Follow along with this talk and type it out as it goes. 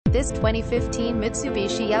This 2015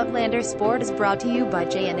 Mitsubishi Outlander Sport is brought to you by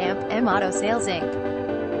J&M Auto Sales Inc.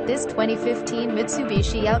 This 2015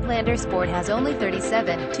 Mitsubishi Outlander Sport has only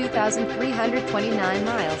 2,329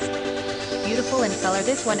 miles. Beautiful in color,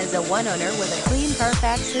 this one is a one-owner with a clean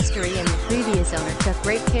Carfax history, and the previous owner took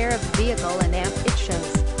great care of the vehicle and it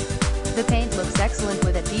shows. The paint looks excellent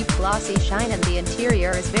with a deep glossy shine, and the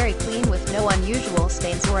interior is very clean with no unusual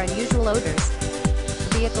stains or unusual odors.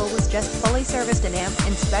 The vehicle was just fully serviced and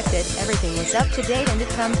inspected, everything was up to date, and it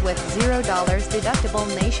comes with $0 deductible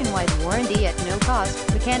nationwide warranty at no cost.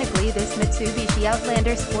 Mechanically, this Mitsubishi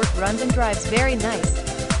Outlander Sport runs and drives very nice.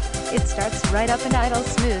 It starts right up and idles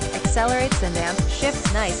smooth, accelerates and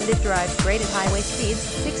shifts nice, and it drives great at highway speeds,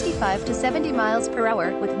 65 to 70 miles per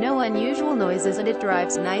hour, with no unusual noises, and it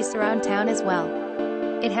drives nice around town as well.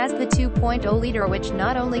 It has the 2.0-liter, which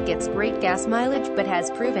not only gets great gas mileage but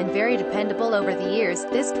has proven very dependable over the years.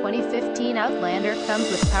 This 2015 Outlander comes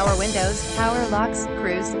with power windows, power locks,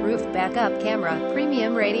 cruise, roof backup camera,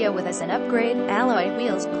 premium radio with an upgrade, alloy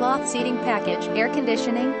wheels, cloth seating package, air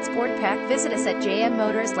conditioning, sport pack. Visit us at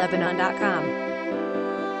jmmotorslebanon.com.